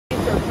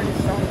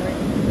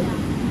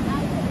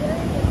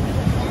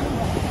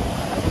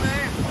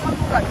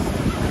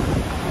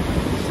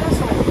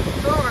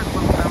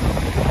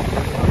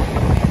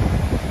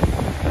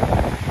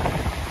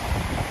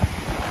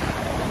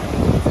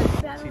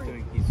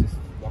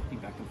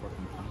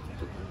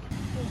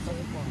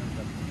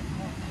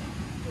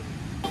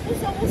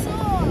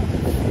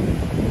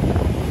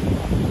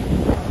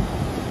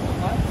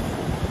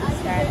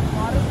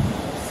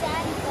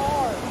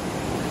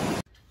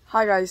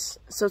Hi guys,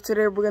 so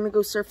today we're gonna go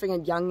surfing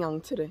at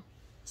Yangyang today.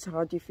 So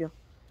how do you feel?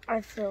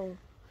 I feel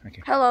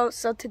Okay. Hello,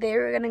 so today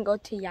we're gonna go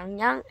to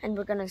Yangyang and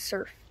we're gonna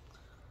surf.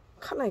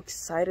 Kind of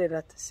excited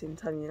at the same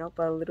time, you know,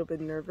 but a little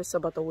bit nervous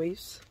about the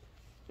waves.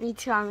 Me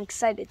too, I'm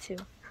excited too.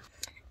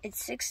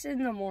 It's 6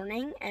 in the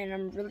morning and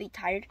I'm really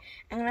tired.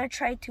 I'm gonna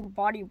try to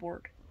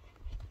bodyboard.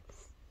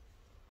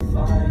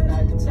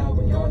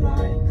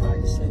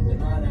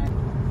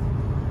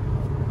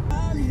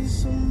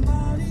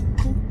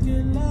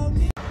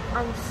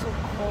 I'm so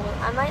cold.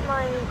 I might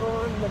not even go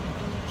on the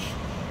beach.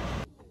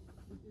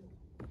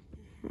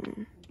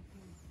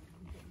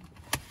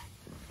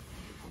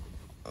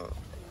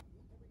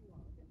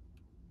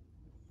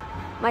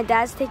 My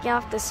dad's taking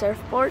off the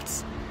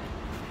surfboards.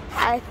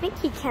 I think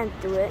he can't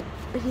do it,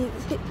 but he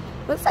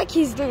looks like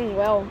he's doing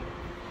well.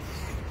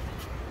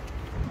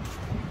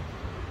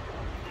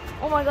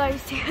 Oh my god,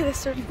 he's taking the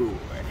surfboard.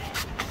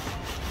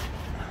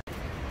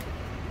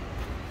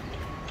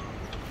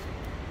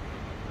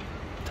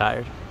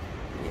 Tired?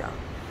 Yeah.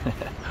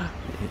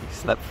 He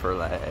slept for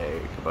like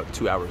about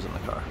 2 hours in the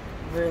car.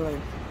 Really?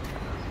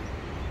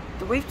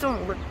 The waves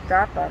don't look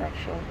that bad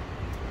actually.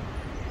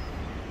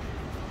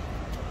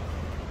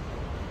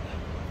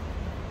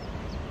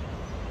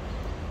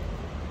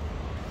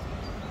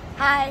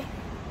 Hi.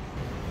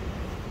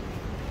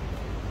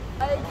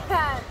 I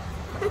can't.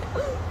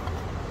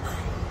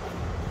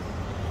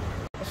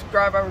 Let's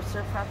grab our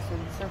surf hats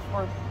and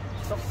surfboard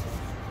stuff.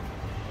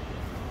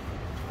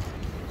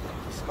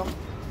 Let's go.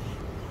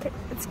 Okay,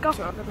 let's go.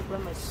 So I gotta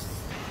grab my...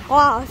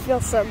 Wow, it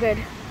feels so good.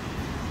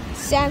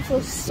 Sand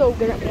feels so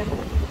good right now.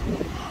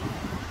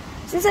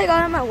 Since I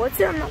got on my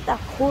wetsuit, I'm not that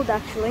cold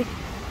actually.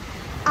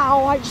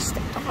 Ow, I just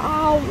stepped on.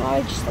 Ow,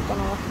 I just stepped on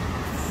a rock.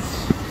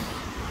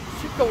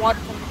 Check the water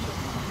temperature.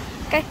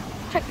 Okay,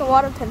 check the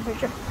water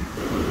temperature.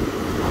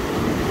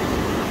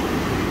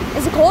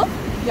 Is it cold?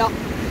 Yeah.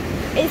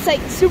 It's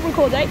like super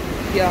cold, right?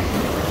 Yeah.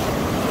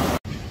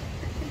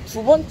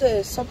 두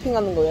번째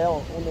서핑하는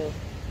거예요, 오늘.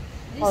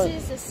 This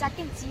is the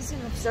second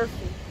season of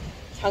surfing.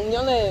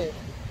 작년에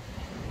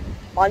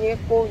많이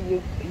했고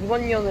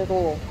이번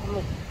년에도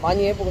한번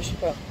많이 해보고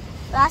싶어요.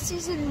 Last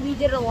season we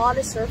did a lot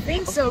of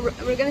surfing, so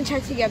we're gonna try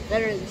to get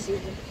better this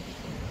season.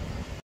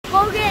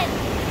 Logan,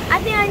 I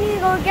think I need to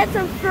go get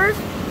some first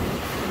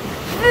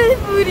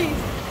foodies.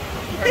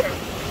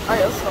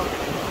 알겠어.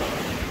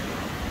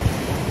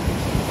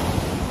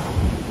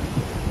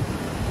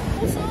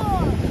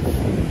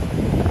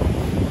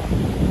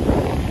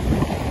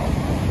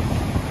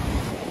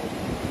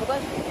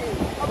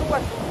 파도가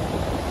좀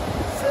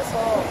세서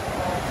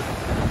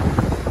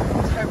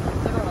잘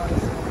못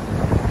들어가겠어요.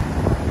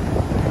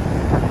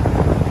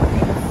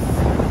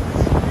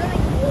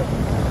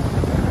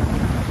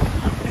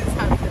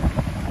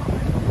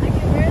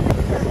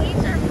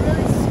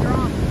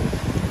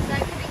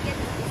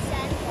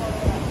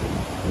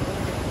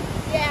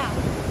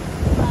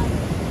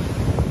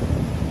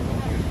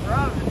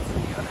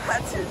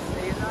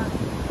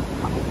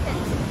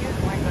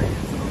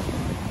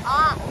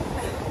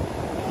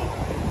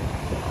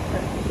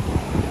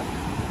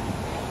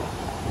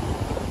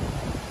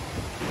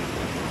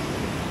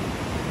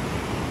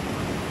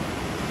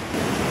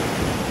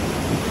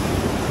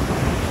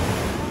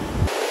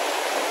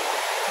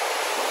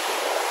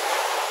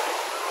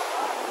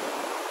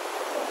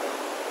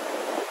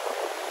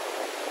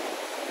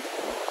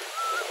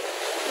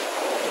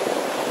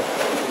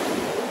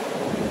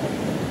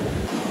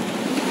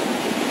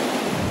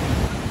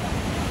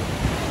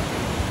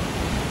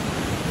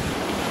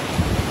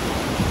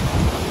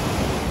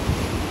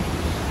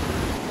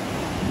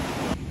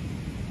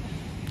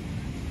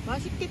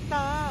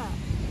 맛있겠다.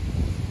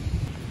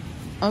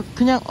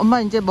 그냥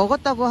엄마 이제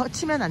먹었다고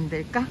치면 안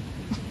될까?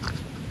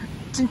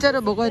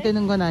 진짜로 먹어야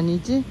되는 건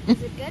아니지?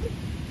 Is it good?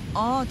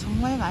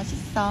 정말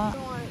맛있어.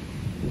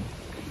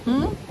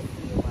 응?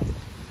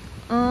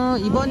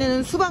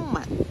 이번에는 수박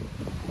맛.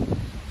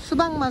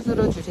 수박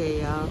맛으로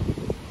주세요.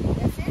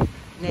 That's it?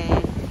 네.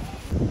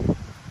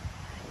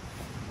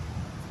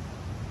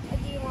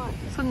 What do you want?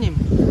 손님.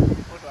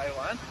 What do I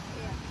want?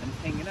 I'm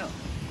hanging out.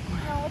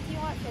 No, what do you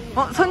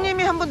want?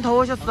 손님이 한 분 더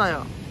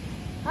오셨어요.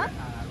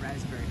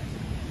 Raspberry.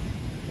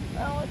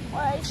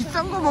 What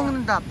비싼 거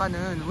먹는다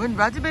아빠는. 웬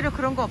라즈베리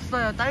그런 거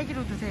없어요.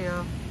 딸기로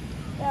드세요.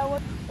 Yeah,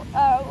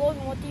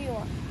 Logan, what do you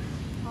want?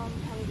 I'm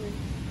hungry.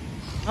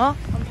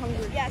 I'm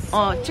hungry. Yes.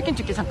 치킨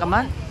줄게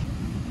잠깐만.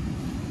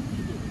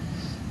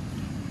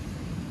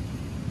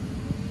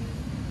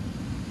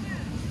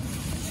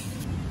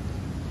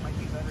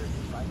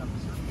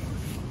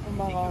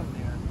 엄마가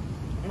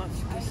엄마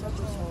치킨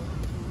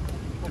싸줘서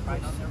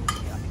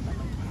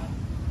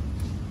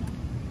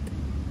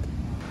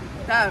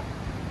Dad,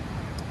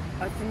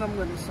 I think I'm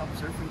gonna stop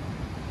surfing.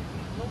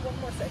 No, one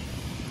more session.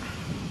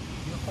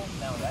 You're home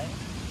now, right?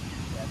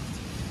 Yeah.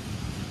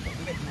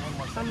 We get one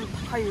more session.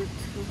 I'm tired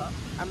too. Huh?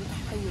 I'm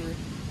tired.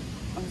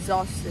 I'm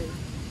exhausted.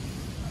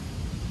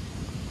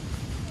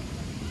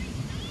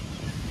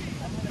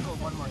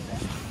 One more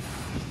thing.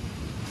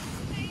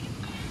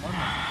 One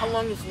more. How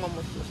long is one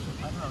more system?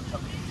 I don't know,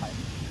 tell me the time.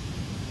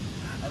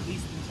 At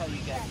least until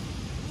you get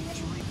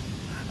 3.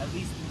 At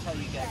least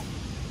until you get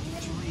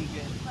 3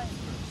 good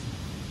burgers.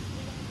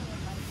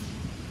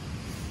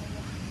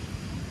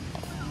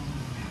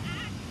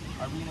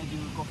 Are we gonna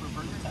go for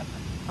burgers after?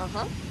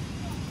 Uh-huh.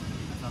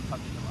 No, I'm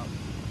talking about.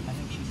 I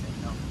think she said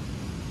no.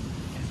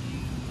 Because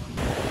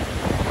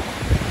you.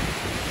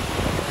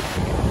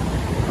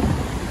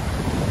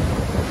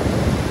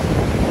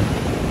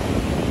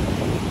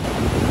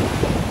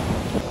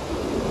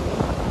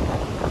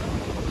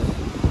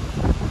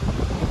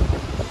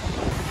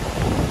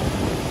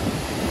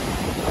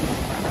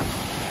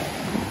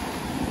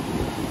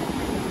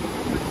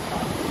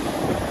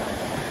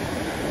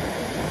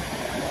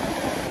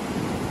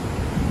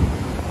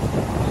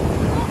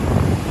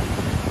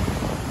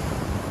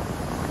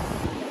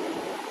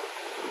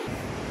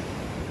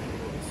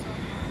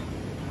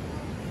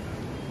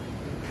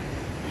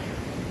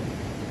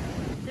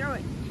 Throw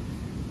it.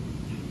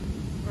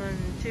 1,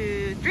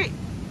 2, 3.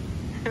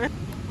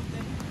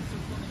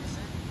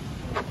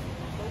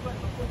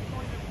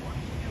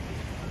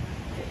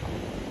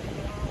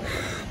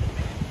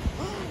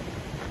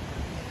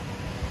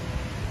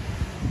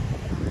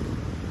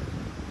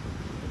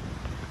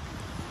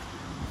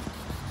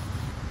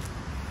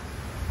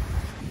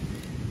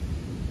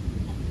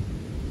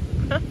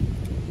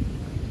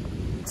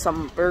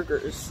 Some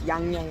burgers,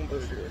 yang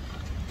burger.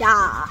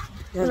 Yeah.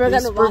 Yeah, We're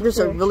these gonna burgers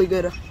walk are through. really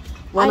good.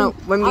 When I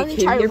we only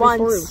came tried here before, it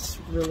once. was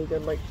really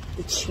good. Like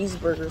the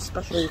cheeseburger,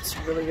 especially, it's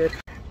really good.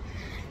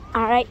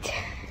 All right.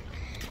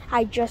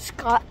 I just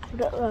got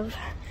out of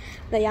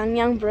the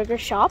Yang Burger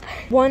shop.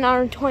 1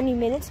 hour and 20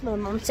 minutes, my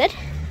mom said.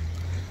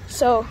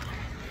 So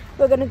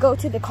we're gonna go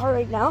to the car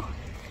right now,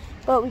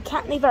 but we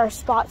can't leave our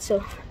spot,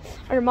 so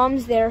our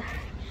mom's there.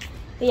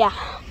 Yeah.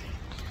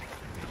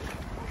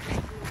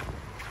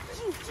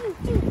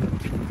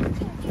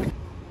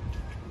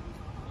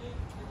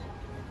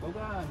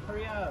 Logan,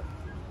 hurry up.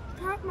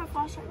 Park my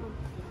flashlight.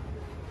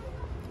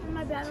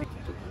 My battery.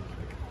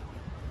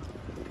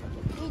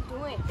 What are you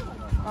doing?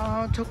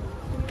 저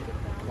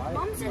Why?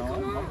 Mom said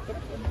come on.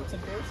 What's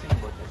embarrassing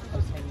about this?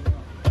 Just hanging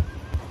out.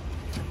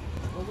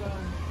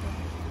 Logan.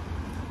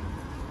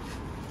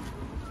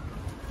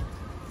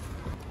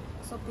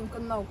 서핑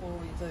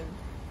끝나고 이제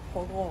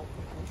버거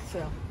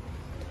있어요.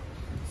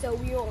 So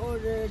we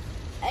ordered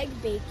egg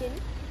bacon,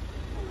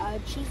 a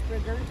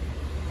cheeseburger,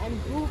 and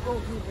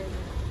bulgogi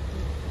burger.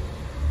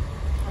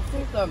 I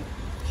think the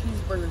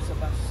cheeseburger's the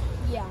best.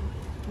 Yeah.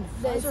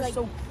 Those It's are like,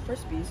 so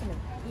crispy, isn't it?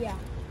 yeah.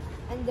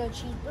 And the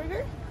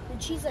cheeseburger, the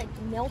cheese like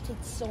melted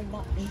so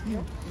much. You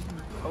know?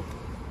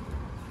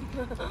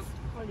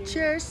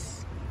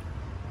 Cheers.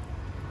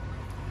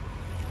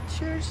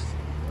 Cheers.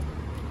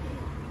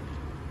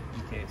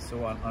 Okay,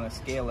 so on a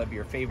scale of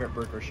your favorite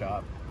burger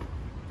shop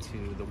to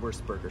the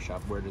worst burger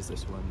shop, where does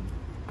this one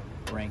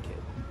rank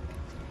it?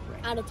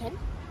 Out of 10?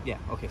 Yeah,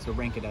 okay, so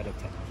rank it out of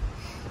 10.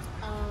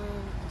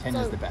 10 so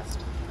is the best.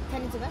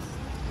 10 is the best?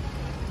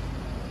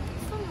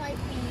 This one might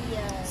be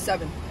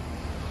 7. 9.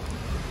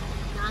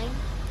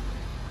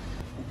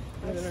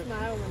 I I'm gonna-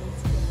 smile when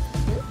it's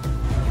good.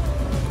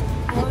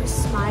 I have a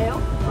smile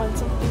on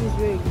something is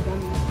really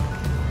yummy.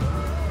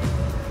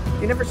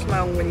 You never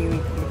smile when you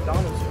eat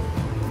McDonald's.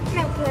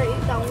 No, but I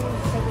eat that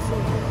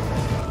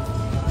one.